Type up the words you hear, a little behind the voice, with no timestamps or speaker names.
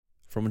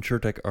From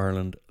InsurTech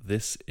Ireland,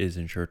 this is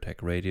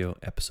InsurTech Radio,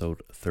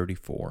 episode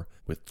 34,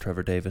 with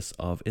Trevor Davis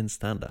of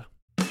Instander.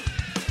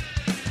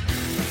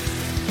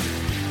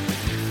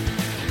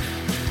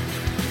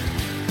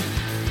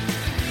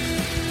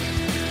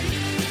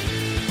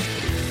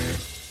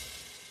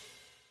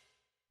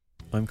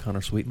 I'm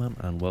Connor Sweetman,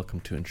 and welcome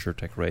to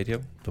InsurTech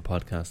Radio, the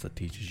podcast that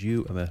teaches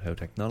you about how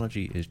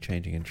technology is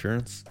changing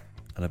insurance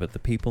and about the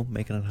people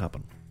making it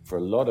happen. For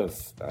a lot of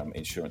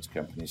insurance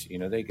companies,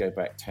 they go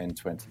back 10,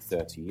 20,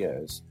 30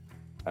 years,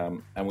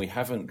 and we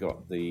haven't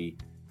got the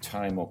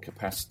time or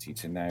capacity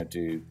to now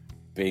do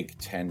big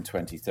 10,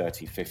 20,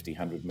 30, 50,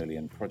 100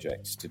 million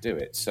projects to do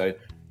it. So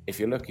if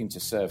you're looking to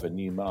serve a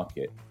new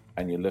market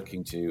and you're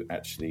looking to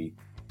actually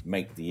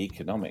make the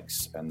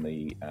economics and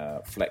the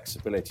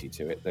flexibility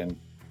to it, then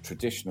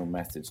traditional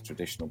methods,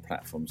 traditional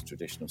platforms,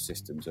 traditional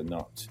systems are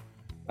not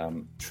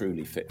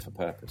truly fit for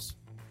purpose.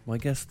 My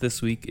guest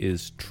this week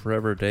is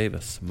Trevor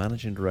Davis,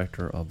 Managing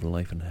Director of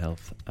Life and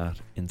Health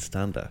at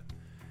Instander.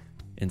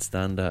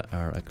 Instander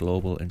are a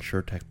global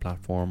insurtech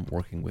platform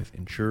working with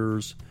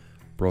insurers,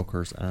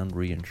 brokers and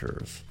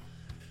reinsurers.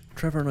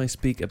 Trevor and I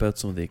speak about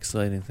some of the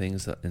exciting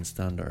things that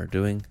Instander are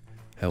doing,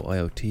 how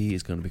IoT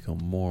is going to become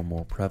more and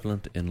more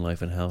prevalent in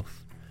life and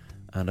health,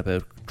 and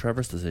about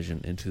Trevor's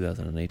decision in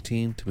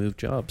 2018 to move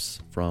jobs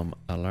from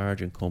a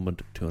large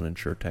incumbent to an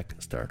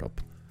insurtech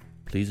startup.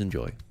 Please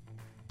enjoy.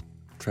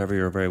 Trevor,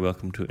 you're very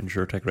welcome to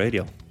InsurTech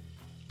Radio.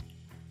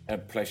 A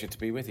pleasure to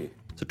be with you.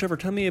 So Trevor,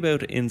 tell me about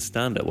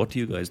Instander. What do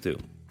you guys do?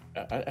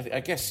 I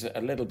guess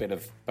a little bit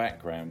of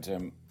background.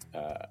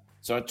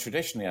 So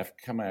traditionally I've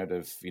come out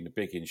of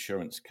big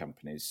insurance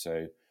companies,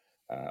 so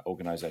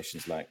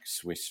organisations like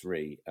Swiss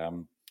Re.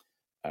 And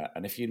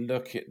if you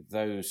look at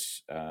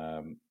those,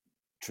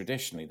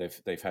 traditionally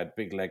they've had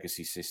big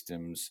legacy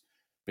systems,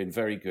 been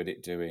very good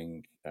at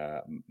doing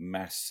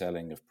mass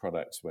selling of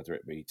products, whether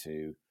it be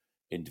to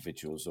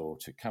individuals or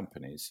to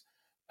companies.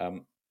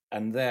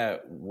 And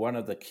there, one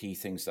of the key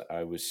things that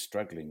I was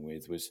struggling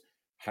with was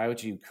how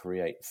do you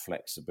create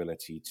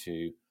flexibility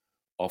to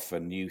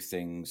offer new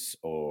things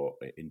or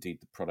indeed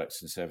the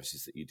products and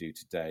services that you do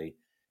today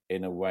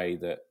in a way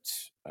that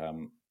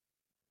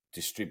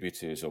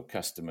distributors or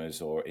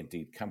customers or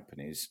indeed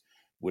companies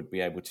would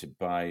be able to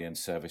buy and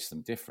service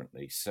them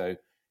differently. So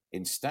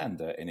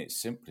Instander, in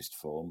its simplest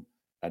form,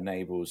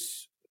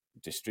 enables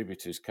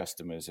distributors,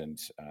 customers, and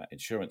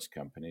insurance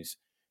companies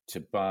to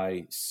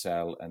buy,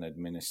 sell, and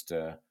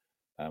administer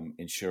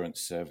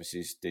insurance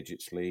services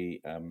digitally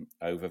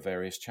over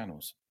various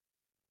channels.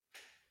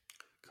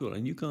 Cool.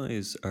 And you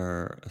guys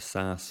are a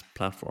SaaS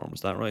platform,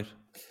 is that right?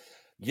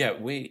 Yeah,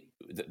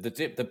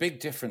 the big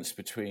difference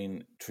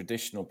between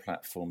traditional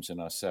platforms and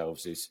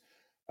ourselves is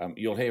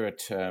you'll hear a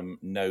term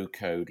no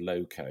code,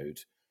 low code.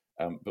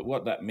 But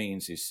what that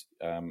means is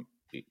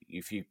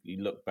if you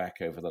look back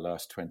over the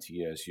last 20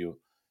 years, you'll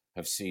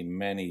have seen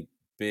many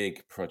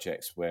big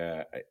projects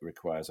where it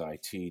requires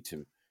IT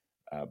to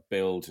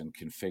build and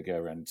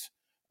configure and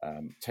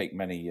take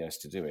many years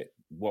to do it.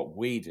 What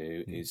we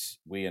do is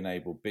we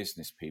enable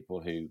business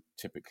people who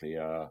typically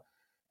are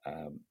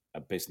a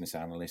business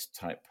analyst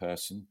type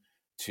person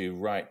to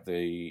write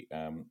the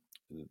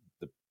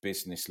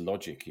business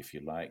logic, if you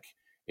like,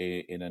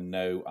 in a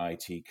no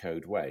IT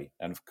code way.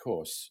 And of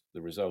course,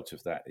 the result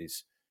of that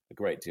is a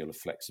great deal of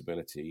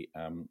flexibility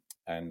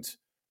and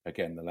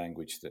again, the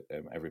language that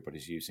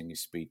everybody's using is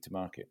speed to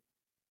market.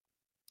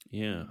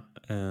 Yeah.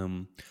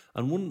 And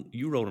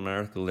you wrote an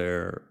article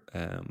there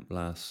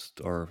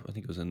last, or I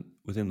think it was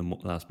within the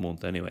last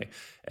month anyway,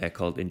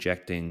 called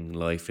Injecting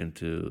Life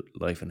into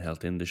Life and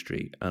Health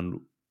Industry. And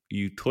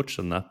you touched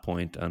on that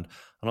point. And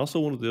also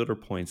one of the other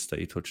points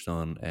that you touched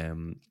on,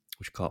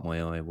 which caught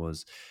my eye,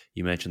 was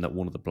you mentioned that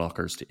one of the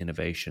blockers to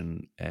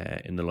innovation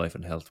in the life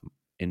and health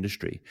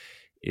industry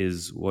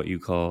is what you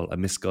call a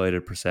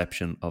misguided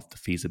perception of the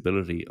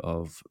feasibility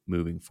of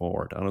moving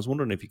forward. And I was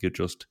wondering if you could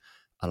just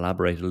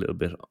elaborate a little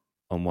bit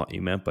on what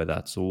you meant by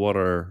that. So what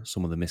are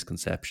some of the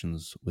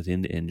misconceptions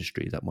within the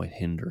industry that might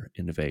hinder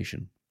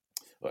innovation?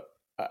 Well,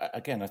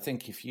 again, I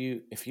think if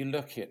you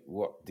look at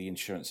what the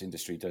insurance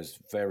industry does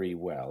very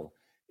well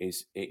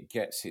is it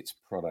gets its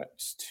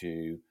products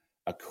to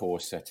a core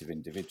set of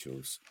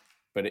individuals.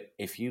 But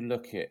if you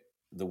look at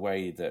the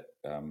way that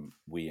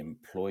we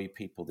employ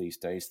people these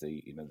days,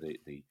 the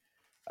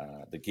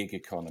gig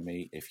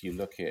economy. If you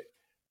look at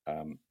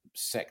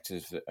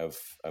sectors of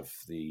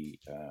the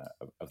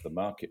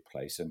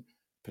marketplace, and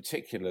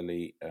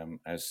particularly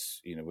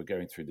as we're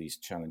going through these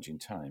challenging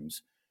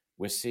times,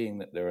 we're seeing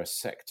that there are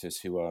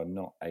sectors who are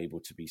not able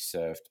to be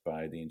served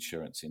by the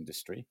insurance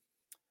industry.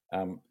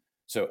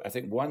 So I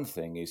think one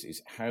thing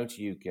is how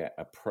do you get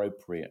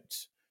appropriate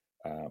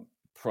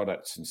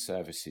products and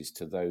services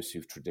to those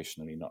who've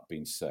traditionally not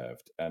been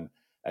served? And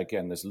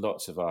again, there's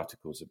lots of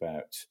articles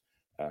about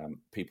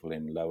people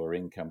in lower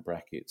income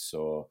brackets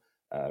or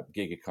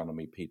gig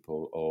economy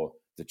people or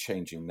the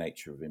changing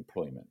nature of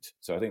employment.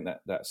 So I think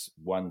that's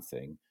one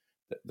thing.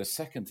 The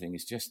second thing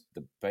is just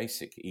the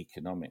basic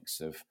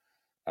economics of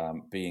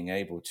being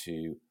able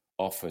to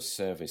offer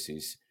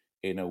services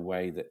in a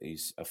way that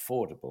is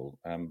affordable.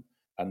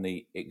 And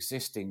the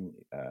existing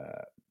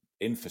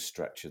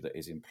infrastructure that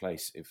is in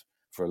place, if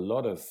for a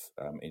lot of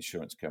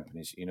insurance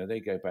companies, they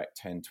go back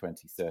 10,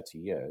 20, 30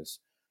 years,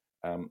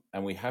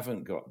 and we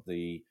haven't got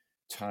the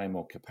time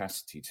or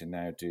capacity to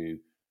now do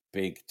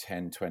big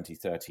 10, 20,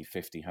 30,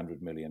 50,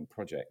 100 million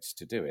projects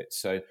to do it.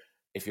 So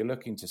if you're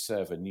looking to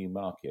serve a new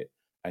market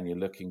and you're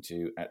looking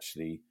to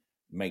actually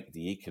make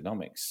the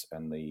economics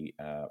and the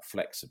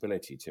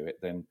flexibility to it,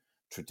 then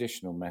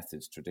traditional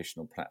methods,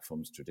 traditional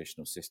platforms,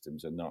 traditional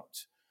systems are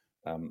not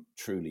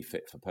truly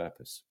fit for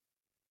purpose.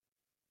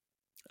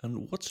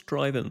 And what's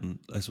driving,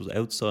 I suppose,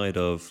 outside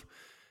of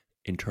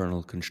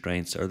internal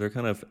constraints? Are there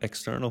kind of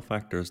external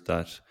factors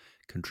that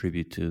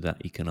contribute to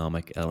that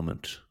economic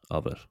element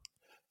of it?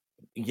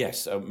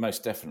 Yes,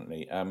 most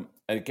definitely.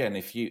 Again,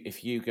 if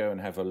you go and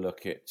have a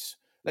look at,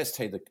 let's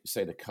say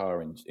the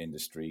car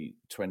industry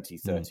 20,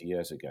 Mm. 30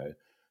 years ago,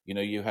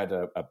 you had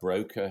a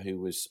broker who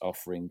was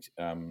offering,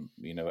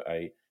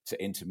 a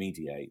to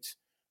intermediate.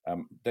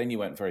 Then you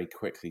went very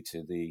quickly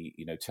to the,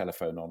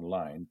 telephone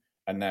online,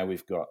 and now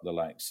we've got the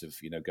likes of,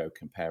 Go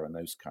Compare and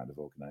those kind of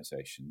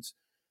organizations.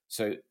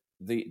 So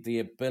the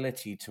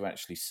ability to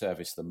actually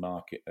service the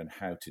market and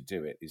how to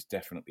do it is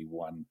definitely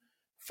one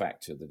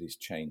factor that is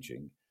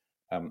changing.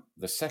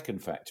 The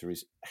second factor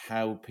is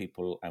how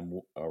people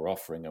are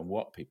offering and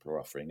what people are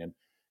offering. And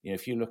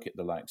if you look at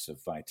the likes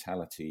of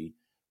Vitality,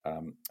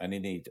 and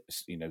indeed,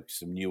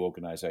 some new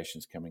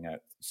organisations coming out,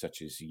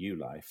 such as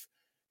ULife,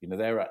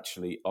 they're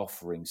actually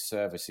offering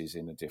services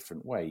in a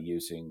different way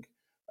using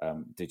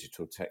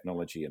digital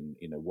technology and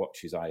what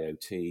is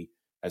IoT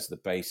as the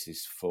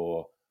basis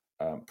for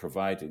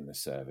providing the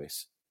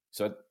service.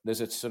 So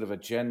there's a sort of a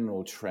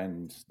general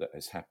trend that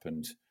has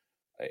happened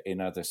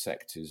in other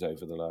sectors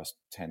over the last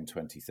 10,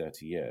 20,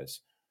 30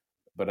 years.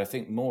 But I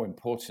think more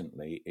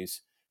importantly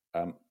is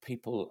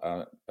people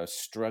are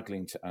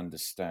struggling to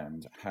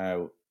understand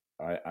how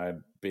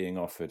I'm being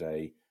offered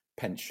a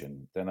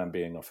pension, then I'm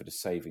being offered a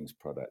savings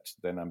product,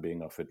 then I'm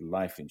being offered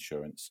life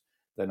insurance,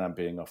 then I'm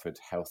being offered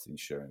health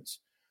insurance.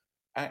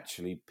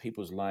 Actually,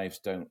 people's lives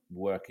don't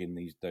work in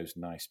those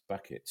nice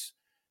buckets.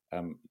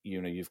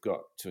 You've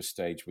got to a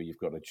stage where you've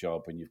got a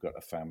job and you've got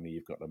a family,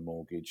 you've got a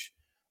mortgage.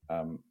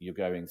 You're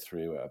going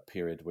through a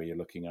period where you're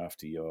looking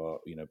after your,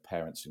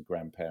 parents and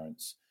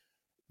grandparents.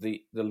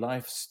 The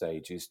life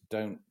stages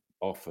don't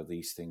offer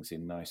these things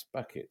in nice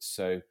buckets.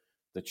 So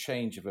the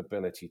change of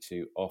ability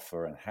to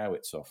offer and how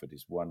it's offered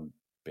is one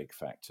big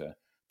factor,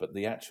 but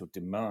the actual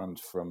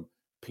demand from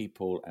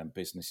people and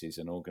businesses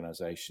and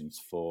organizations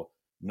for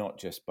not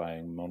just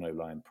buying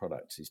monoline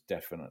products is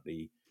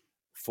definitely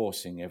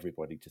forcing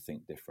everybody to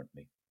think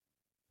differently.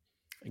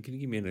 And can you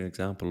give me an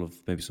example of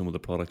maybe some of the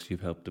products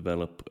you've helped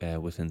develop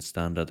within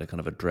Standa that kind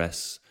of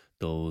address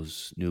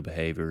those new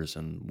behaviors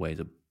and ways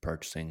of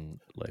purchasing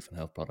life and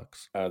health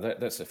products?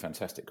 That's a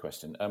fantastic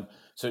question.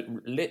 So,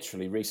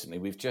 literally, recently,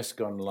 we've just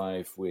gone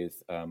live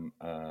with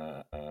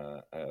a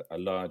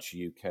large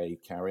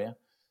UK carrier.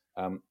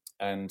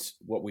 And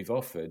what we've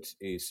offered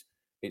is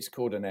it's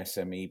called an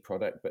SME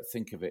product, but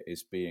think of it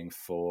as being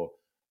for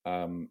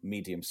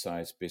medium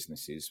sized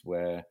businesses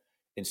where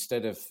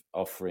instead of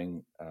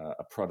offering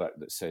a product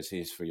that says,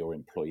 here's for your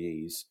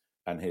employees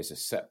and here's a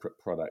separate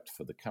product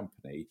for the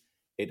company,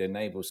 it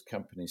enables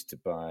companies to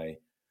buy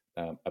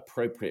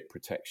appropriate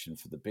protection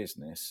for the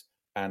business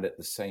and at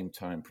the same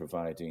time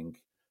providing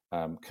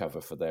cover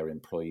for their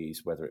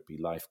employees, whether it be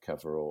life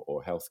cover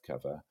or health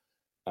cover,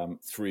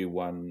 through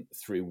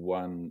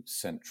one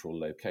central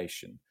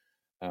location.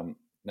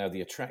 Now,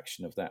 the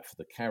attraction of that for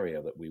the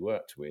carrier that we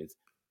worked with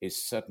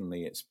is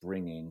suddenly it's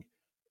bringing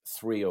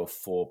three or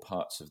four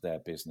parts of their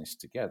business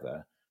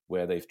together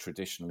where they've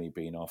traditionally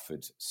been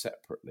offered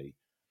separately.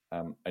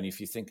 And if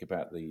you think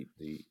about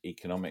the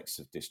economics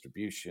of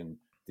distribution,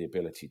 the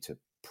ability to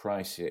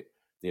price it,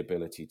 the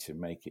ability to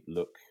make it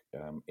look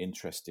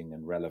interesting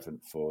and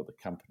relevant for the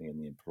company and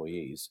the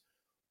employees,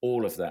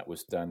 all of that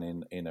was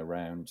done in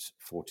around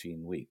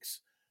 14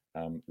 weeks,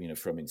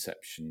 from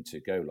inception to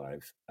go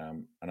live.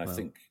 And I Wow.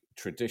 think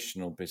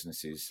traditional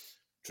businesses,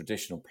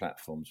 traditional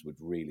platforms would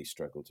really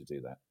struggle to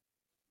do that.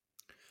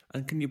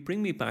 And can you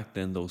bring me back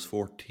then those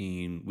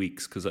 14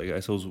 weeks? Because I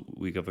suppose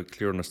we have a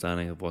clear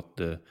understanding of what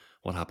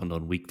happened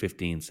on week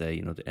 15,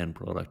 say, the end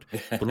product.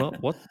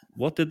 But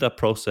what did that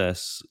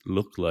process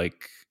look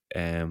like?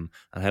 And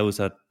how is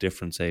that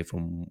different, say,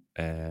 from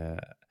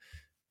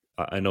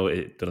I know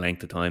the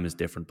length of time is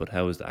different, but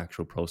how is the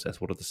actual process?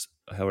 What are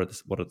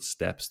the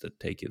steps that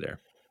take you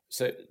there?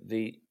 So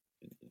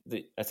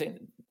I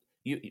think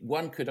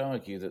one could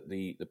argue that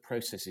the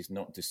process is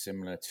not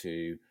dissimilar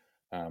to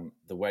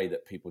the way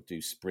that people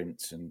do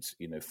sprints and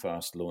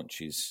fast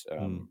launches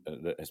Mm.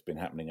 that has been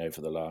happening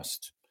over the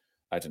last,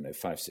 I don't know,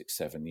 5, 6,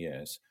 7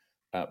 years.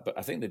 But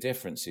I think the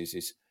difference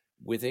is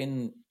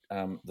within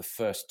the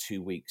first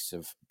 2 weeks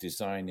of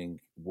designing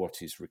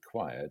what is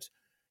required,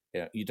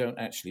 you don't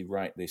actually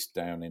write this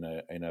down in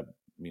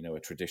a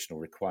traditional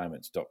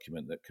requirements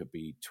document that could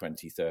be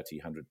 20, 30,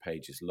 100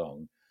 pages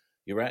long.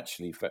 You're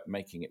actually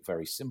making it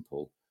very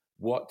simple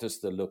what does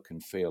the look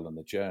and feel and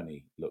the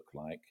journey look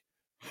like?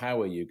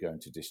 How are you going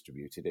to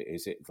distribute it?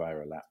 Is it via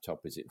a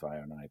laptop? Is it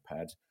via an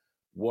iPad?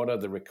 What are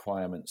the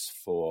requirements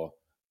for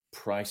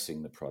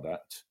pricing the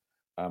product?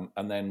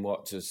 And then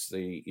what does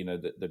the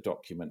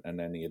document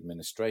and any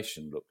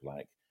administration look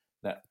like?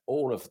 That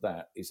all of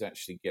that is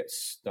actually gets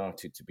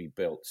started to be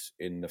built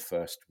in the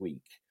first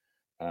week,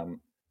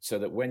 so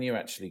that when you're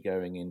actually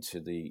going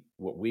into the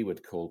what we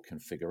would call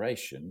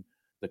configuration,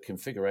 the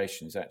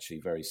configuration is actually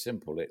very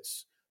simple.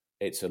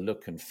 It's a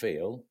look and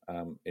feel,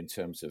 in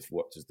terms of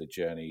what does the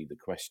journey, the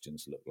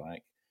questions look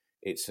like.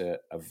 It's a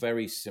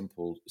very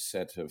simple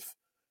set of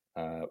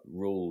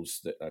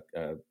rules that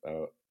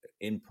are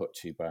input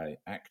to by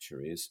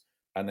actuaries,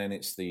 and then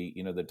it's the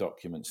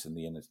documents and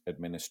the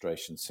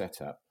administration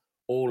setup.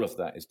 All of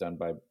that is done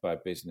by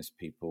business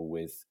people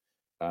with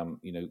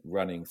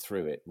running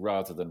through it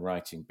rather than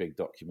writing big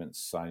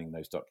documents, signing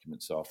those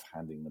documents off,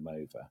 handing them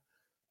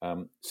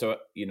over. So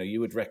you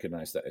would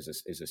recognize that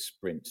as a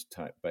sprint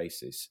type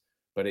basis,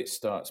 but it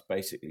starts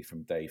basically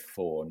from day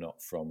 4,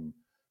 not from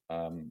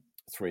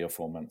 3 or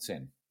 4 months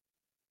in.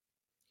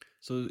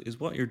 So is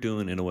what you're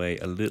doing in a way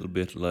a little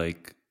bit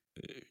like,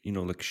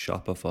 like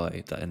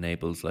Shopify, that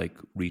enables like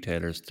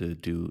retailers to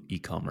do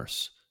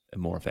e-commerce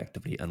more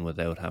effectively and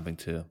without having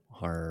to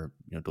hire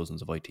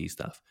dozens of IT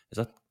staff? Is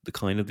that the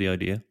kind of the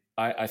idea?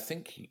 I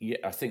think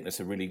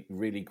that's a really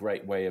really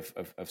great way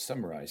of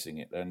summarizing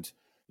it. And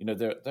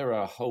there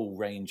are a whole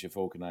range of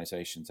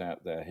organizations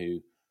out there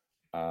who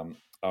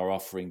are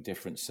offering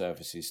different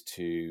services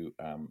to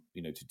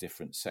to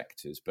different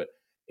sectors. But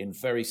in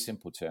very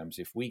simple terms,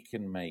 if we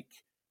can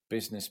make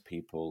business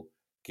people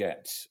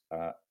get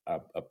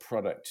a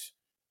product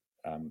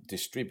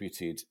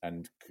distributed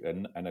and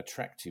an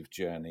attractive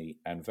journey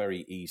and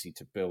very easy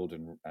to build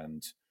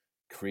and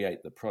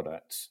create the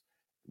products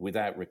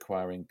without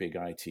requiring big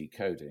IT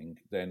coding,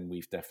 then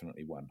we've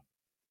definitely won.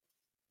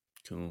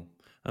 Cool.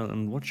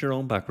 And what's your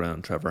own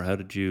background, Trevor? How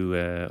did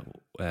you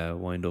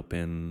wind up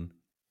in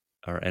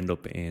or end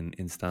up in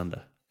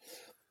Standa?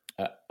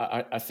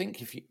 I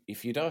think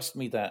if you'd asked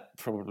me that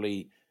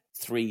probably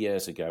 3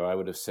 years ago, I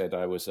would have said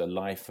I was a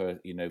lifer,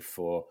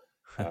 for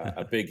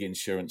a big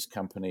insurance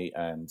company,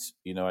 and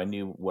I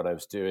knew what I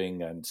was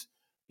doing, and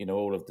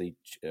all of the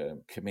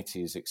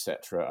committees,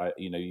 etc.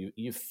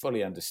 You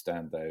fully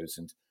understand those,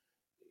 and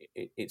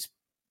it's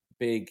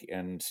big,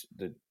 and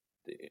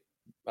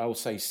I will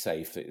say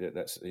safe.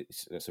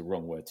 That's a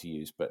wrong word to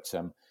use, but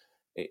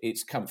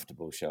it's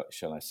comfortable,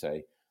 shall I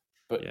say?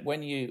 But Yeah.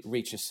 when you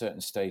reach a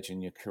certain stage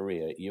in your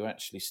career, you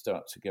actually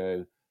start to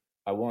go,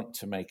 I want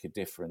to make a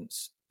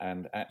difference.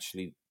 And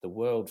actually, the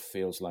world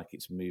feels like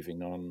it's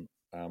moving on,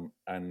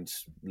 and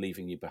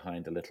leaving you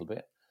behind a little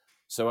bit.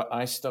 So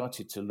I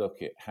started to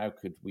look at how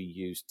could we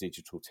use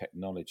digital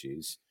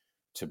technologies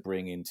to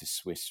bring into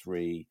Swiss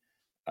Re.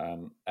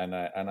 And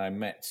I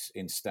met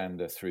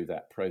Instander through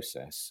that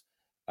process.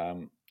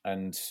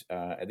 And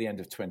at the end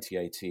of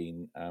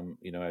 2018,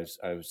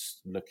 I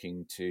was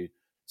looking to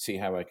see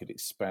how I could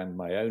expand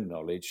my own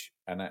knowledge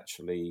and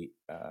actually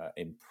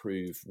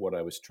improve what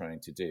I was trying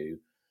to do.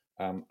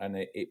 And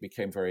it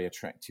became very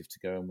attractive to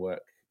go and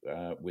work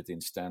with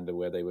Instander,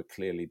 where they were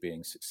clearly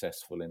being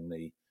successful in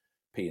the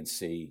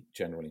P&C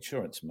general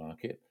insurance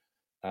market.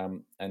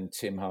 And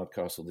Tim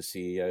Hardcastle, the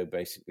CEO,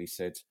 basically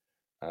said,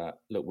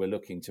 look, we're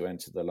looking to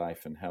enter the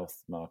life and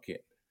health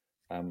market.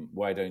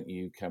 Why don't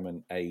you come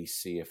and A,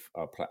 see if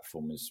our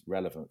platform is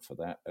relevant for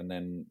that, and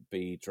then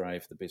B,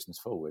 drive the business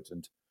forward?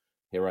 And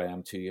here I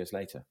am 2 years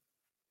later.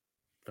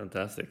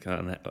 Fantastic.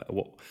 And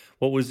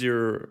what was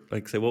your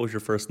what was your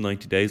first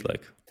 90 days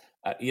like?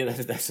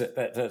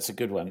 That's a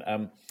good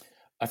one.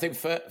 I think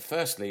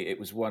firstly, it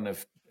was one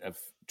of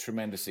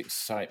tremendous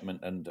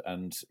excitement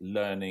and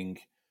learning,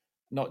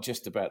 not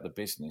just about the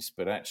business,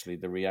 but actually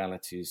the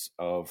realities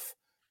of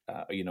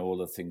all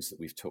the things that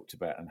we've talked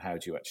about and how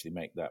do you actually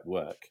make that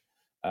work.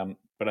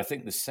 But I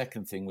think the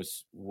second thing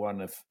was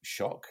one of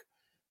shock.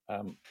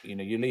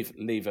 You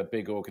leave a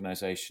big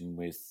organization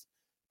with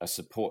a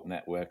support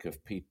network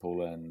of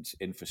people and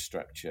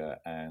infrastructure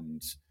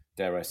and,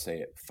 dare I say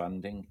it,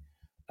 funding.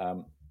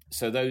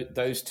 So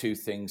those two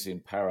things in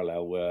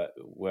parallel were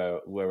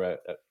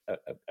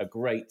a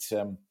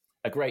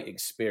great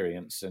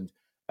experience. And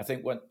I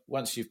think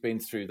once you've been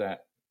through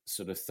that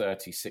sort of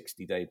 30,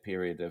 60-day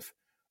period of,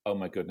 oh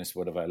my goodness,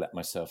 what have I let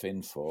myself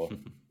in for?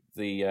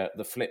 The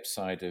flip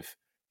side of,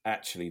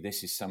 actually,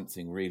 this is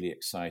something really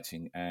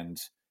exciting and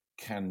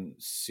can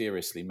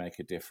seriously make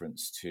a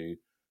difference to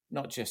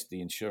not just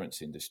the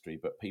insurance industry,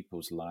 but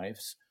people's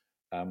lives.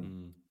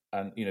 And,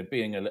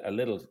 being a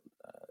little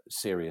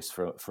serious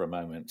for a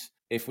moment,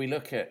 if we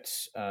look at,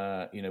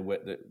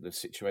 the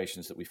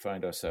situations that we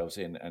find ourselves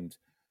in, and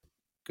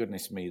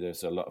goodness me,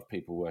 there's a lot of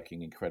people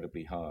working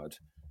incredibly hard.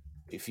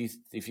 If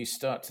you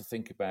start to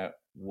think about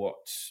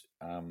what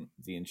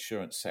the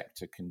insurance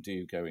sector can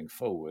do going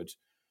forward,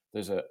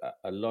 there's a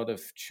lot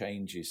of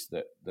changes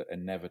that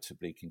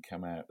inevitably can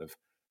come out of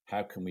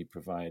how can we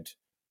provide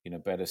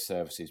better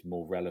services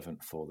more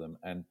relevant for them.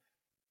 And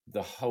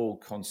the whole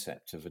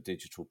concept of a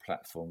digital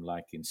platform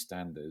like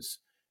Instanders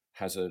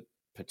has a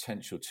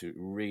potential to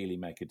really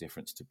make a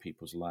difference to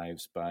people's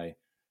lives by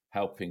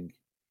helping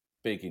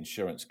big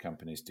insurance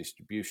companies,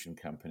 distribution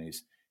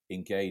companies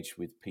engage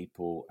with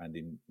people and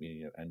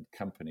and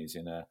companies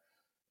in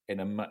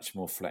a much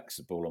more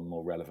flexible and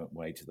more relevant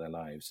way to their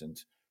lives.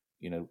 And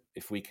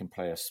if we can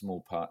play a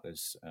small part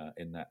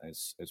in that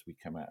as we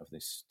come out of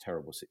this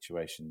terrible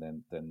situation,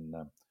 then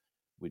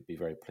we'd be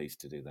very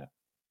pleased to do that.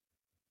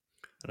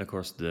 And of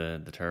course,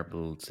 the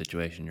terrible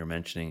situation you're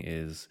mentioning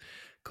is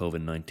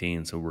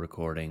COVID-19. So we're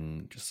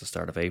recording just the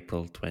start of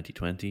April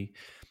 2020.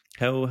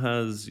 How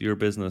has your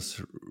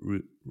business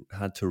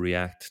had to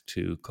react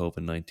to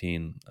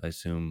COVID-19? I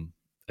assume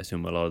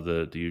a lot of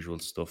the usual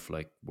stuff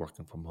like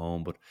working from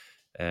home, but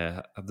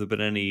have there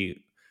been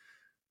any?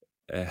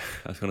 I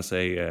was going to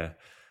say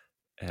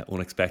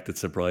unexpected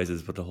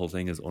surprises, but the whole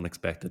thing is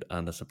unexpected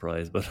and a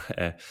surprise. But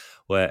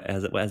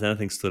has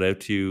anything stood out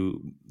to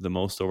you the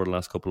most over the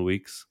last couple of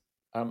weeks?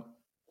 Um,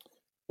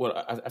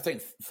 well, I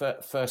think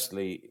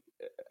firstly,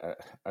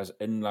 as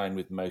in line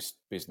with most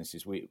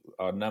businesses,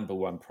 our number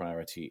one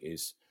priority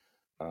is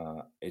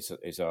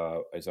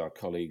our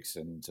colleagues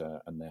and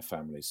their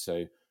families.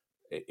 So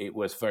it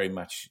was very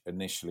much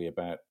initially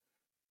about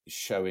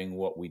showing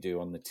what we do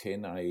on the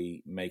tin,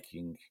 i.e.,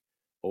 making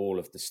all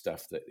of the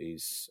stuff that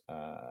is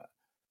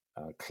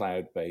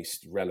cloud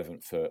based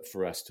relevant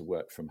for us to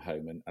work from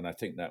home, and I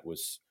think that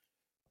was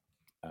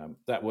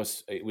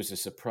it was a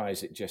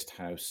surprise at just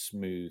how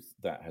smooth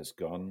that has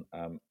gone,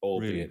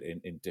 albeit Really?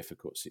 in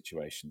difficult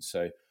situations.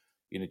 So,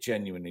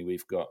 genuinely,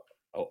 we've got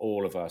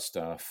all of our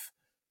staff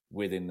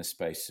within the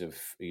space of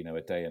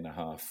a day and a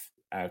half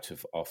out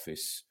of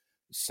office,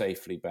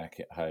 safely back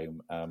at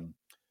home,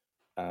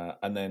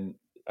 and then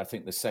I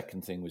think the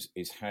second thing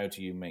is how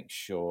do you make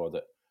sure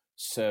that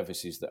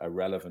services that are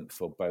relevant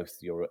for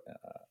both your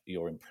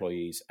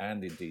employees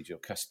and indeed your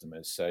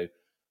customers. So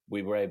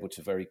we were able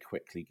to very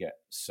quickly get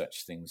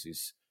such things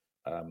as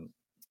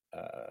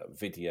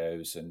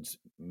videos and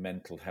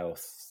mental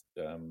health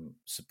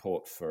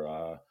support for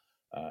our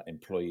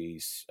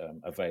employees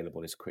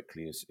available as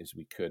quickly as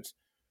we could.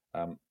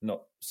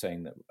 Not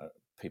saying that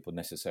people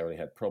necessarily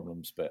had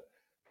problems, but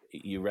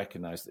you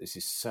recognize that this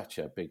is such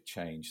a big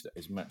change that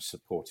as much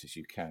support as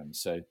you can.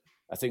 So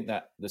I think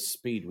that the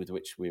speed with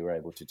which we were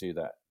able to do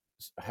that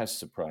has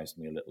surprised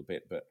me a little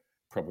bit, but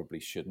probably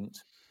shouldn't.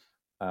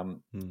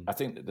 I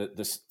think that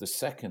the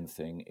second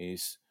thing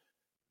is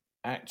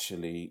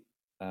actually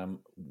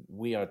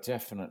we are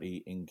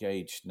definitely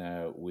engaged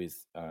now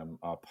with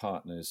our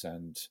partners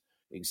and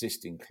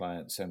existing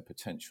clients and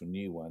potential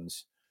new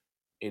ones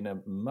in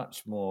a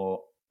much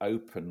more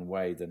open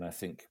way than I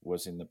think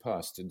was in the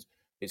past. And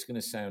it's going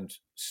to sound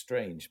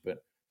strange,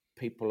 but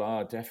people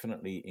are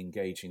definitely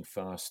engaging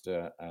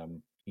faster,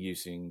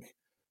 using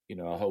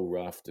a whole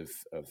raft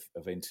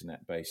of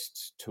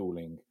internet-based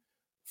tooling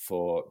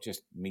for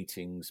just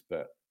meetings,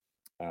 but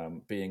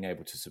being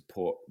able to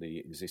support the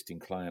existing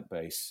client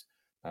base,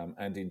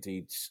 and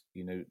indeed,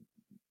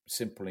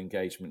 simple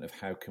engagement of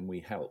how can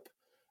we help.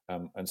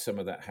 And some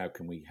of that how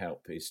can we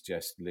help is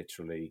just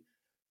literally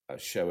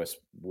show us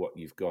what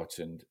you've got,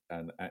 and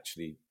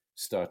actually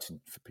starting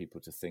for people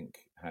to think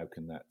how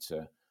can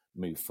that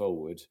move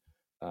forward.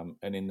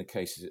 And in the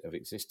cases of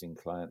existing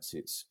clients,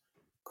 it's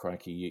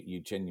crikey, you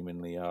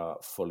genuinely are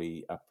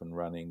fully up and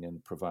running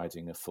and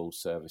providing a full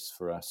service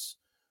for us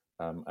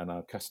and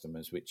our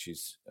customers, which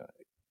is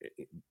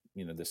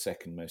the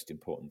second most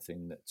important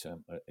thing that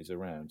is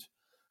around.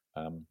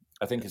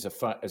 I think as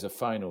a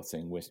final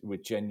thing, we're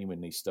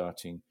genuinely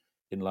starting,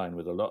 in line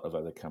with a lot of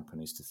other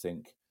companies, to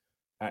think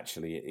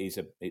actually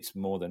it's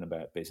more than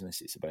about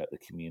business, it's about the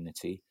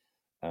community.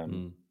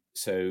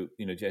 So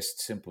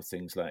just simple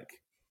things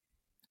like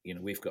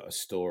we've got a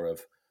store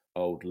of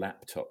old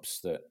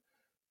laptops that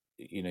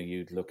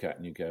you'd look at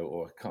and you go,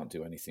 oh, I can't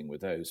do anything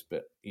with those,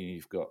 but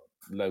you've got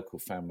local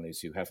families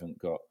who haven't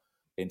got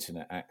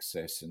internet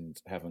access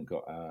and haven't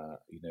got a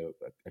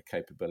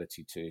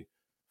capability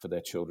for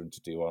their children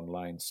to do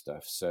online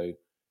stuff. So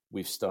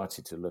we've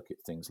started to look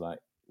at things like,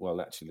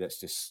 well, actually, let's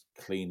just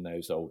clean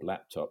those old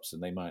laptops,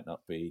 and they might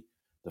not be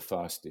the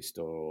fastest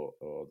or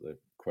the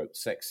quote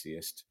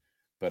sexiest,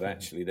 but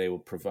actually they will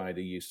provide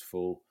a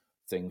useful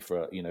thing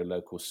for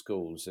local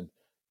schools. And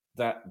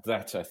that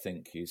I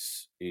think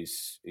is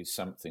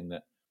something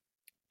that,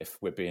 if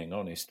we're being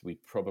honest,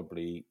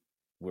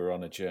 we're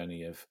on a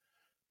journey of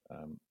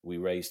we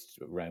raised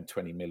around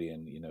 20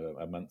 million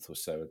a month or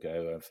so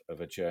ago of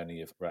a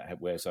journey of right,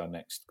 where's our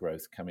next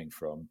growth coming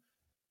from.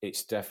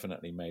 It's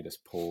definitely made us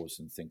pause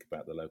and think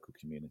about the local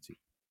community.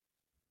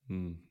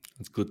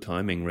 It's good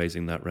timing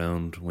raising that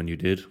round when you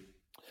did.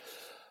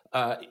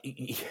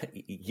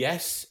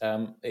 Yes,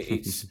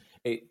 it's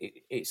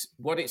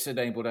what it's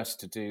enabled us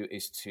to do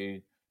is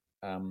to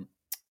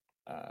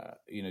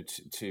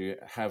to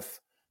have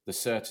the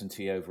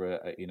certainty over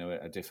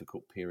a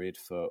difficult period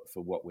for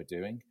what we're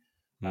doing.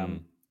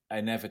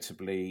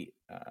 Inevitably,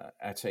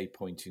 at a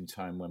point in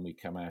time when we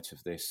come out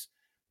of this,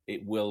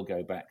 it will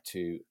go back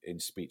to, in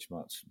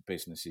Speechmark's,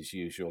 business as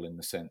usual, in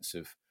the sense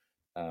of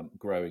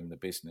growing the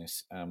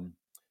business. And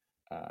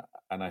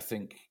I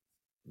think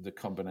the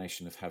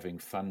combination of having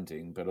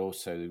funding, but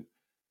also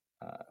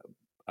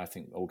I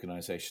think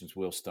organisations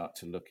will start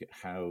to look at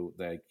how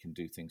they can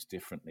do things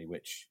differently,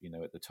 which,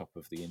 at the top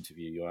of the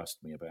interview you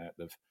asked me about,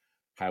 of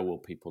how will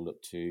people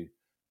look to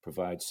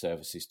provide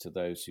services to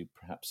those who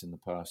perhaps in the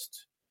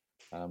past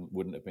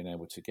wouldn't have been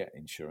able to get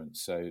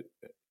insurance. So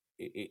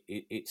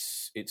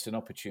it's an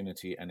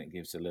opportunity, and it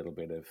gives a little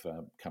bit of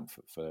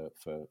comfort for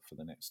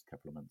the next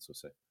couple of months or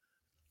so.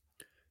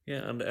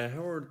 Yeah, and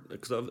Howard,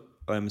 because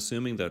I'm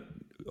assuming that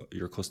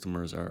your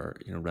customers are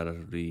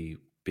relatively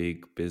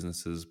big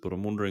businesses, but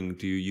I'm wondering,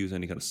 do you use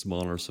any kind of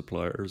smaller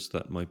suppliers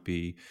that might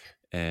be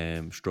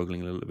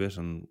struggling a little bit,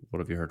 and what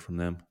have you heard from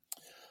them?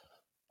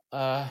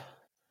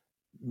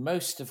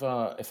 Most of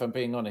our, if I'm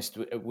being honest,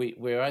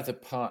 we're either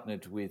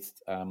partnered with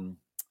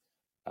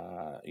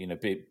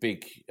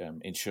big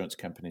insurance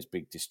companies,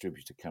 big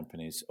distributor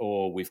companies,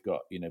 or we've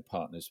got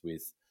partners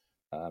with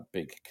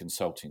big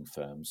consulting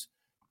firms.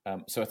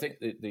 So I think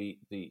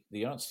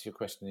the answer to your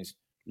question is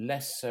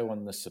less so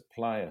on the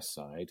supplier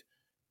side,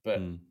 but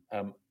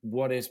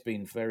what has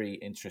been very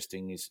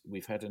interesting is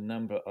we've had a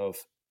number of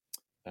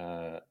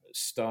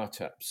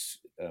startups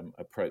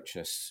approach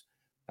us,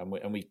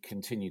 and we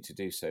continue to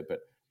do so. But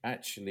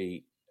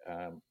actually,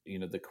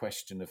 the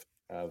question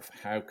of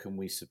how can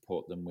we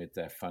support them with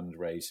their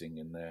fundraising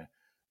and their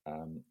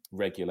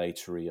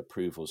regulatory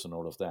approvals and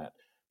all of that.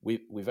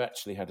 We've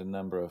actually had a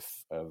number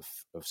of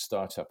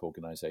startup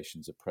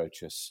organisations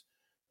approach us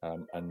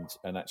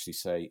and actually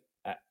say,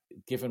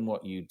 given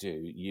what you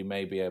do, you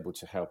may be able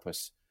to help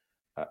us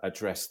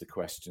address the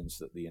questions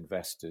that the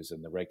investors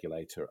and the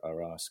regulator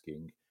are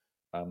asking.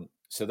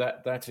 So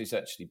that has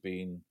actually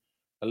been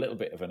a little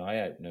bit of an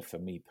eye opener for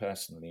me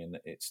personally, and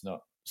it's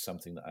not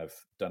something that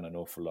I've done an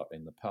awful lot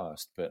in the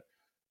past. But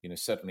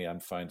certainly I'm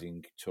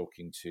finding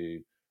talking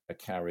to a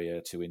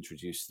carrier to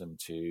introduce them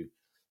to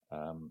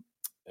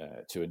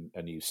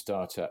a new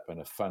startup and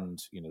a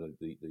fund,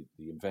 the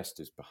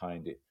investors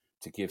behind it,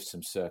 to give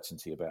some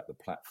certainty about the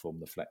platform,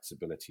 the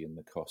flexibility and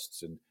the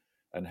costs,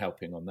 and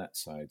helping on that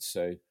side.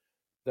 So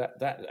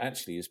that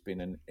actually has been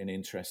an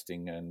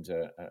interesting and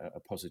a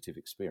positive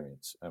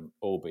experience,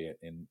 albeit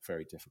in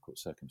very difficult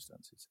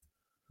circumstances.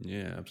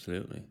 Yeah,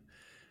 absolutely.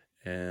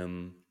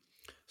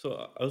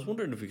 So I was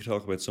wondering if we could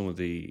talk about some of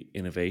the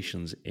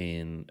innovations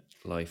in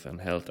life and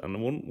health,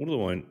 and one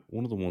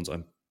of the ones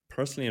I'm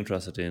personally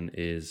interested in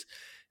is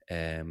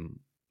the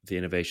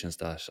innovations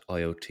that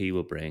IoT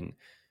will bring.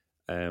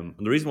 And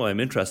the reason why I'm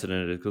interested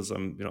in it is because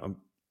I'm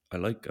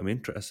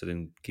interested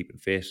in keeping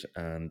fit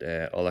and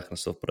all that kind of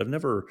stuff, but I've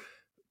never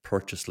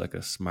purchased like a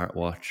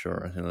smartwatch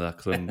or anything like that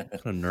because I'm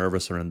kind of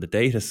nervous around the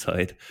data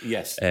side.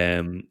 Yes.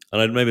 And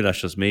maybe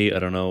that's just me. I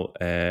don't know.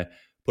 But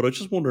I was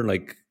just wondering,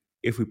 like,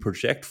 if we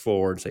project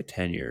forward, say,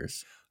 10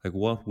 years, like,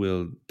 what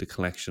will the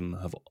collection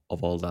of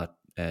all that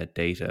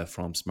data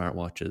from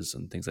smartwatches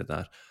and things like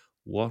that,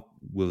 what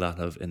will that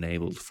have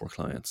enabled for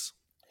clients?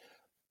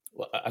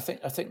 Well, I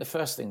think the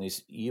first thing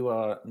is you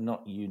are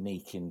not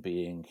unique in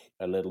being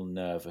a little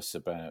nervous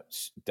about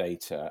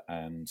data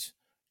and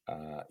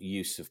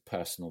use of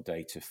personal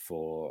data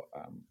for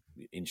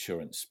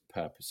insurance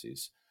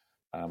purposes.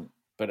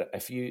 But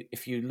if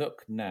you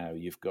look now,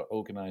 you've got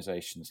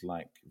organisations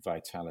like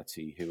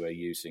Vitality who are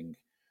using,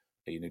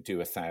 do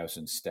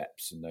 1,000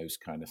 steps and those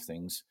kind of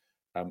things,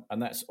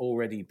 and that's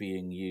already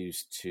being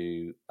used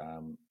to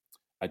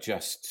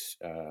adjust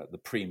the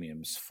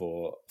premiums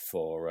for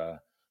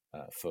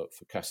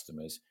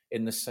customers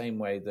in the same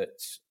way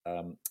that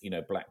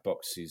black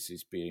boxes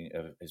has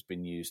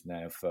been used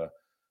now for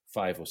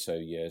 5 or so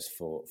years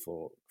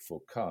for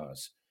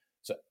cars.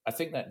 So I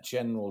think that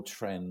general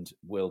trend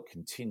will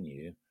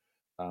continue.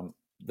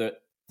 The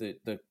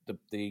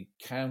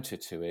counter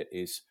to it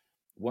is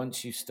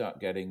once you start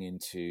getting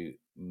into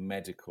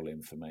medical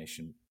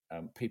information,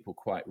 people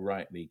quite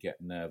rightly get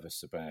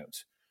nervous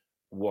about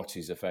what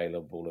is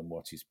available and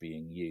what is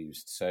being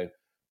used. So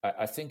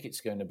I think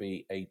it's going to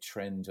be a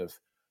trend of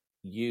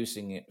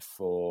using it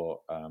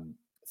for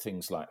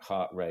things like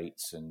heart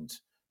rates and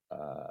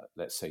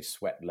let's say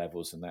sweat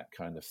levels and that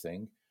kind of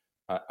thing.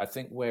 I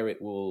think where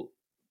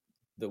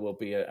there will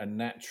be a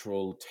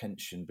natural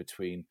tension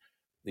between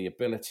the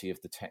ability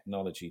of the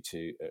technology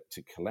to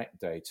collect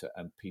data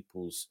and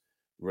people's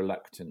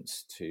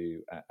reluctance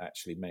to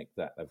actually make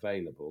that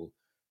available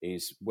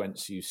is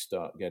once you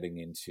start getting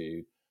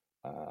into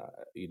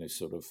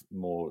sort of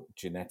more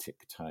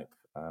genetic type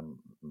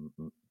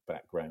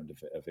background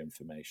of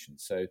information.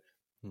 So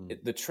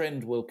the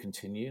trend will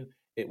continue.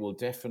 It will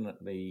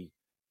definitely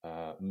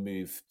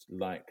move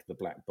like the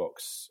black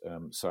box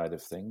side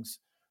of things.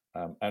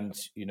 And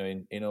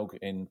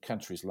in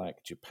countries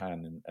like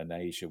Japan and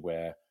Asia,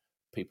 where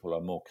people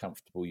are more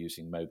comfortable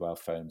using mobile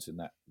phones and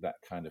that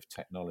kind of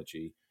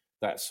technology,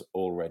 that's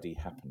already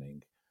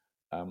happening.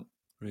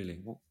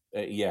 Really?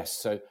 Yes.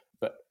 So,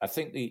 but I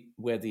think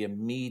where the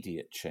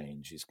immediate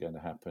change is going to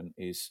happen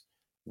is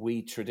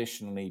we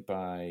traditionally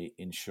buy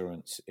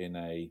insurance in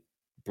a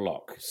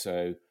block.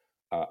 So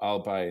I'll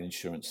buy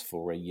insurance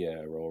for a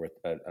year, or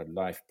a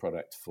life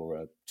product for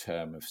a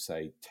term of,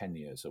 say, 10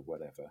 years or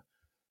whatever.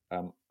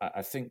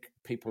 I think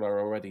people are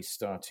already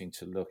starting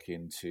to look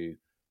into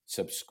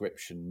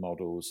subscription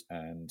models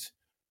and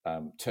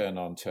turn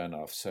on, turn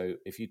off. So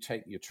if you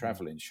take your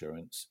travel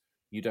insurance,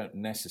 you don't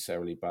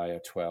necessarily buy a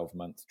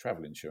 12-month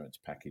travel insurance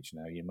package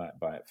now. You might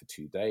buy it for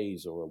 2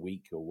 days or a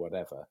week or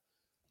whatever.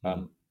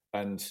 Mm.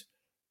 And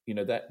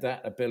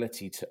that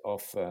ability to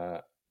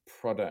offer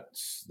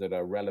products that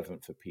are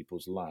relevant for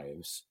people's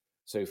lives.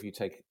 So if you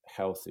take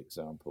health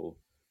example,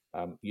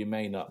 you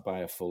may not buy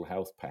a full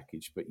health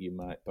package, but you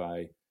might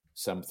buy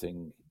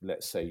something.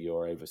 Let's say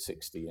you're over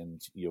 60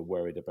 and you're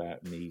worried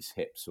about knees,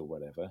 hips, or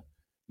whatever.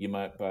 You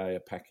might buy a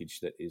package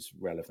that is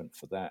relevant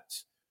for that.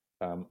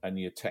 And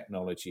your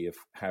technology of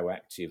how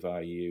active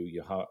are you,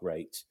 your heart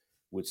rate,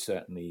 would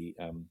certainly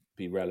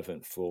be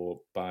relevant for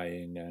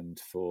buying and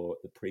for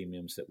the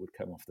premiums that would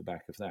come off the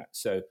back of that.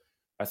 So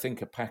I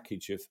think a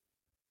package of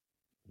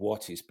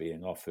what is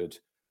being offered,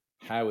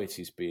 how it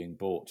is being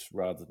bought,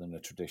 rather than a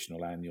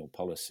traditional annual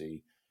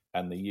policy,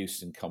 and the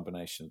use and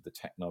combination of the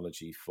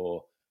technology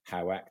for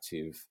how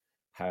active,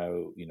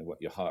 how,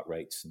 what your heart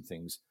rates and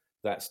things,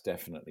 that's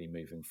definitely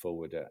moving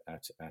forward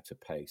at a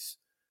pace.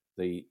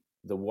 The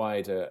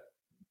wider,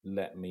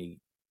 let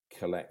me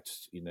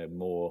collect,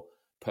 more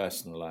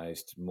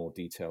personalized, more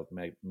detailed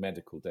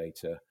medical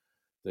data.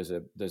 There's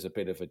a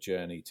bit of a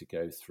journey to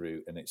go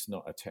through, and it's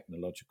not a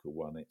technological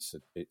one.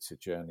 It's a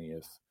journey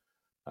of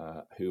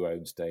who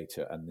owns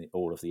data and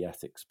all of the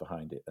ethics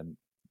behind it, and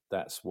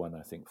that's one,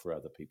 I think, for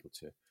other people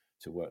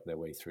to work their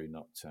way through,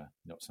 not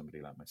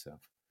somebody like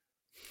myself.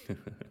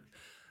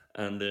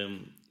 And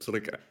so,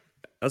 like,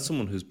 as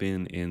someone who's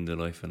been in the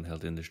life and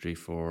health industry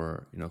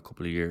for a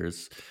couple of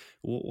years,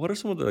 what are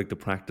some of the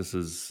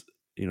practices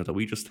that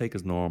we just take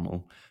as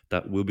normal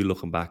that we'll be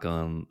looking back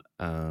on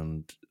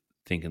and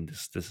thinking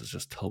this is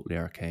just totally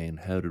arcane?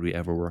 How did we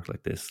ever work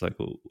like this? Like,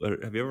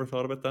 have you ever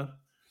thought about that?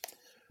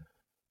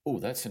 Oh,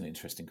 that's an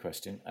interesting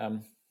question.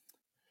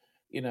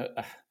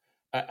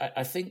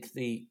 I think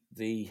the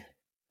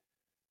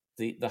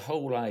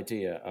whole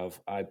idea of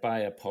I buy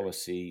a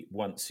policy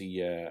once a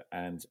year,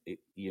 and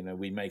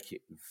we make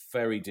it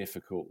very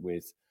difficult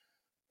with,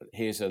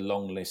 here's a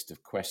long list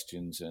of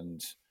questions,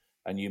 and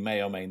you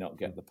may or may not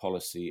get the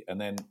policy,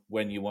 and then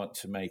when you want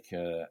to make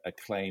a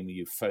claim,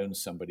 you phone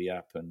somebody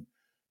up and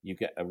you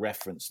get a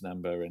reference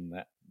number, and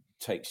that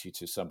takes you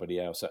to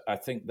somebody else. I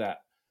think that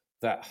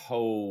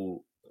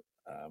whole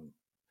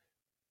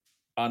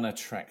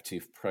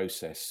unattractive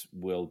process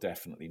will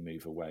definitely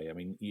move away. I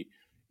mean, you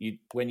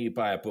when you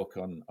buy a book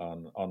on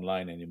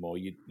online anymore,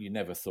 you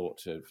never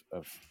thought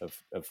of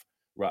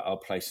right, I'll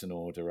place an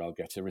order, I'll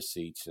get a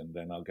receipt, and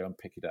then I'll go and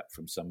pick it up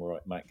from somewhere.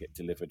 It might get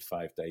delivered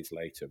 5 days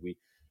later.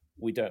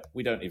 We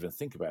don't even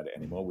think about it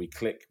anymore. We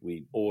click,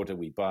 we order,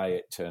 we buy,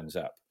 it turns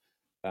up.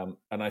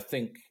 And I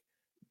think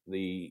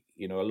a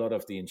lot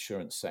of the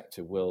insurance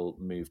sector will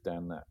move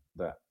down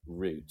that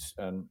route.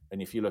 And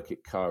if you look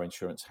at car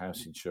insurance,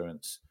 house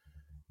insurance,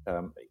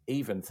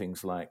 even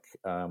things like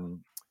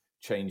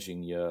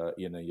changing your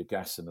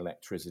gas and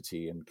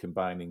electricity and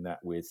combining that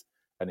with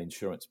an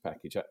insurance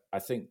package, I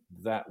think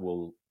that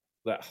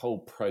whole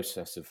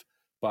process of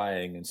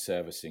buying and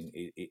servicing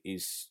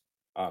is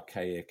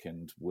archaic,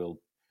 and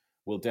will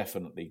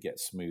definitely get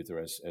smoother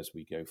as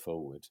we go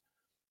forward.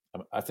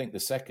 I think the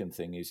second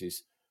thing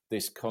is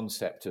this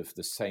concept of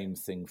the same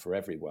thing for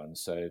everyone.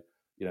 So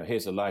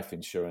here's a life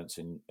insurance,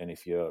 and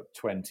if you're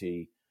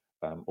 20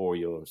 or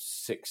you're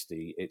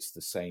 60, it's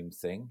the same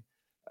thing.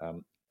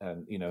 And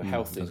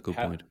That's a good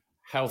point.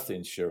 health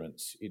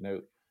insurance.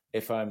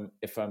 If I'm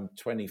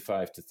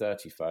 25 to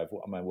 35,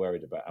 what am I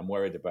worried about? I'm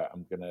worried about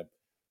I'm going to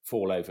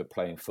fall over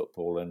playing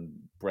football and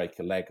break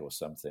a leg or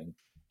something.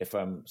 If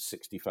I'm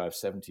 65,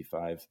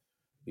 75,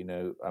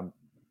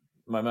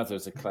 my mother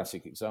is a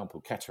classic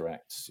example.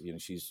 Cataracts.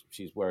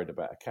 She's worried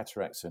about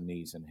cataracts, her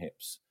knees and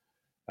hips.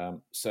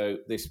 So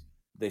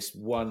this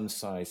one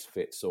size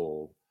fits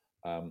all.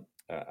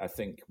 I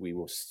think we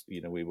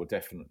will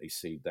definitely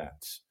see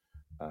that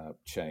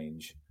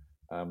change.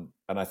 And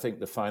I think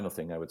the final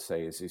thing I would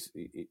say is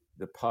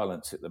the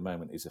parlance at the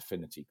moment is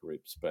affinity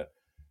groups, but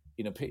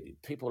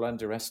people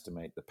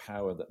underestimate the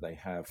power that they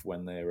have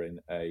when they're in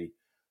a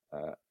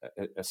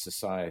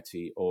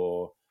society,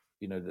 or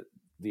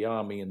the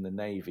army and the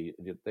navy.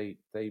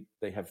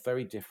 They have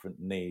very different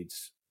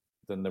needs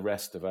than the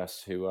rest of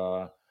us who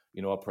are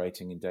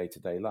operating in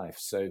day-to-day life.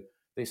 So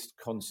this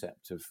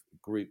concept of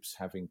groups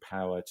having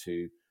power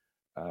to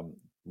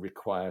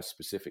require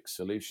specific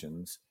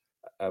solutions,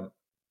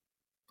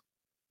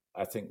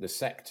 I think the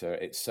sector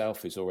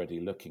itself is already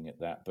looking at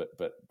that, but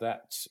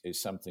that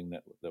is something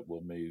that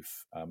will move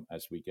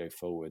as we go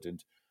forward.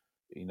 And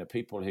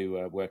people who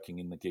are working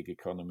in the gig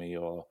economy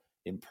or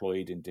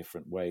employed in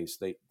different ways,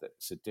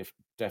 that's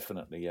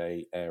definitely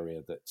a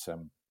area that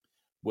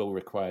will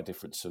require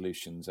different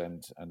solutions,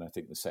 and I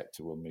think the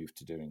sector will move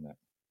to doing that.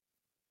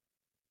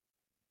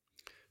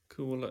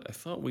 Cool. I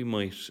thought we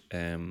might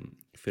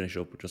finish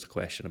up with just a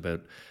question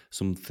about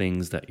some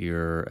things that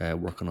you're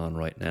working on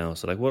right now.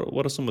 So, like,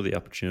 what are some of the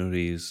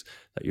opportunities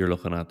that you're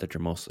looking at that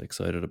you're most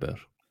excited about?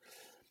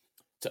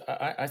 So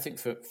I think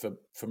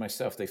for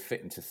myself, they fit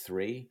into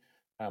three.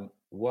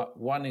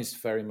 One is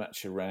very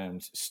much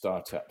around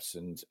startups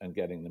and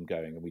getting them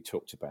going, and we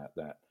talked about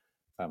that.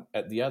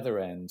 At the other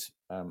end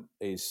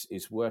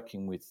is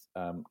working with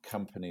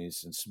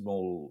companies and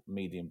small,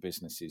 medium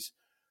businesses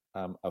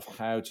of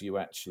how do you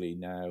actually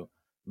now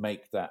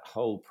make that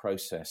whole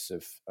process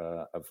of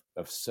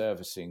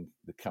servicing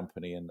the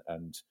company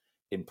and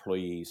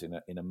employees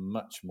in a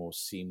much more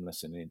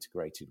seamless and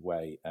integrated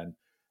way. And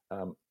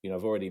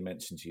I've already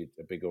mentioned to you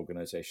a big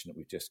organization that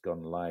we've just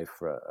gone live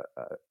for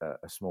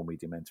a small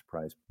medium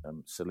enterprise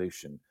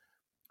solution.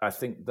 I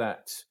think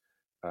that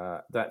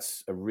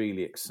that's a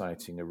really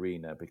exciting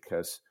arena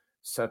because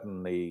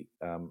suddenly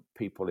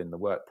people in the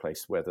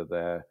workplace, whether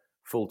they're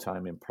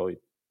full-time employed,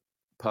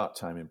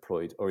 part-time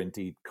employed, or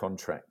indeed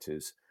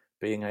contractors,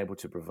 being able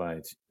to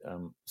provide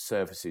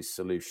services,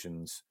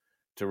 solutions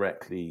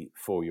directly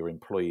for your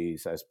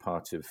employees as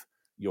part of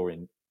your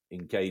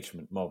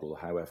engagement model,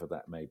 however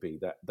that may be,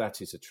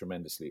 that is a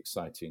tremendously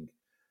exciting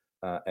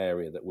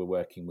area that we're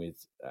working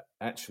with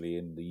actually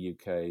in the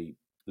UK,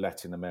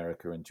 Latin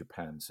America, and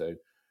Japan. So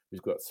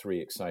we've got three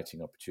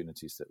exciting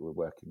opportunities that we're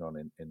working on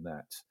in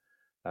that.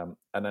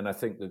 And then I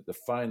think that the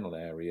final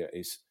area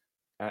is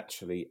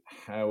actually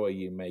how are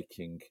you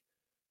making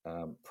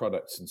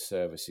products and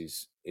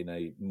services in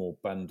a more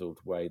bundled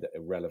way that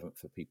are relevant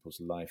for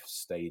people's life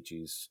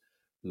stages,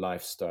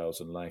 lifestyles,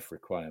 and life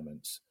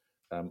requirements.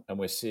 And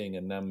we're seeing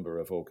a number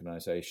of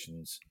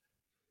organizations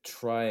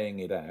trying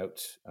it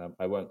out.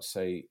 I won't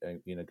say,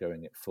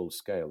 going at full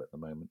scale at the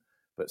moment,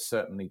 but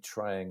certainly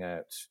trying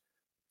out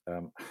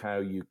how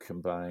you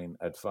combine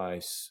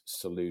advice,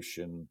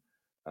 solution,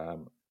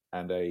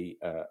 and a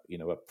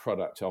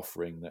product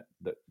offering that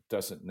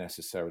doesn't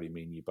necessarily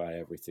mean you buy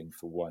everything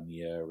for 1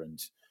 year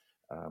and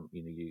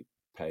you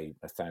pay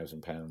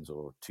 £1,000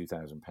 or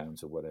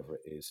 £2,000 or whatever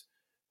it is.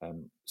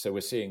 So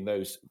we're seeing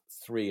those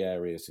three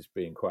areas as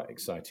being quite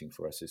exciting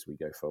for us as we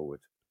go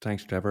forward.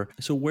 Thanks, Trevor.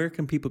 So where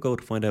can people go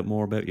to find out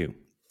more about you?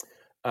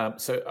 We've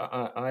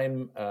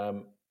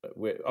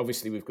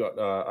got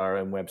our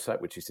own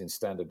website, which is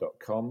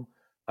instandard.com.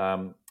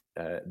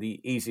 The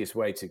easiest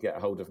way to get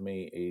hold of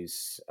me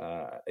is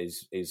via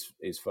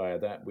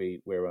that.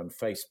 We're on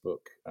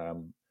Facebook,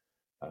 and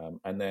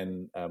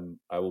then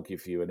I will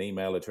give you an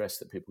email address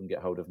that people can get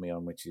hold of me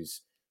on, which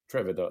is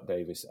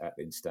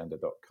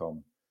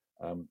trevor.davis@instandard.com.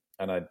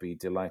 And I'd be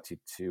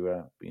delighted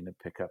to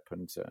pick up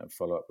and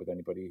follow up with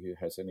anybody who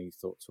has any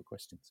thoughts or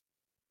questions.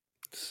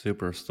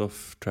 Super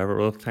stuff, Trevor.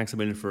 Well, thanks a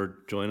million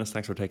for joining us.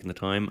 Thanks for taking the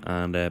time,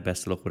 and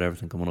best of luck with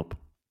everything coming up.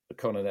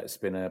 Connor, that's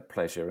been a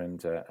pleasure,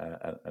 and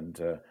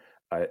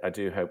I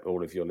do hope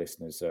all of your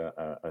listeners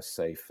are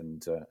safe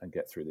and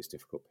get through this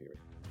difficult period.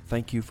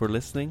 Thank you for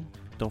listening.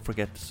 Don't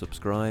forget to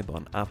subscribe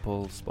on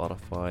Apple,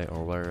 Spotify,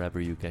 or wherever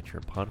you get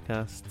your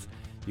podcasts.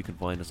 You can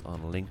find us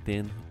on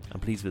LinkedIn,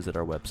 and please visit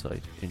our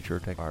website,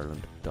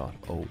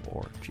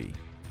 insurtechireland.org.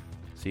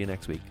 See you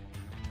next week.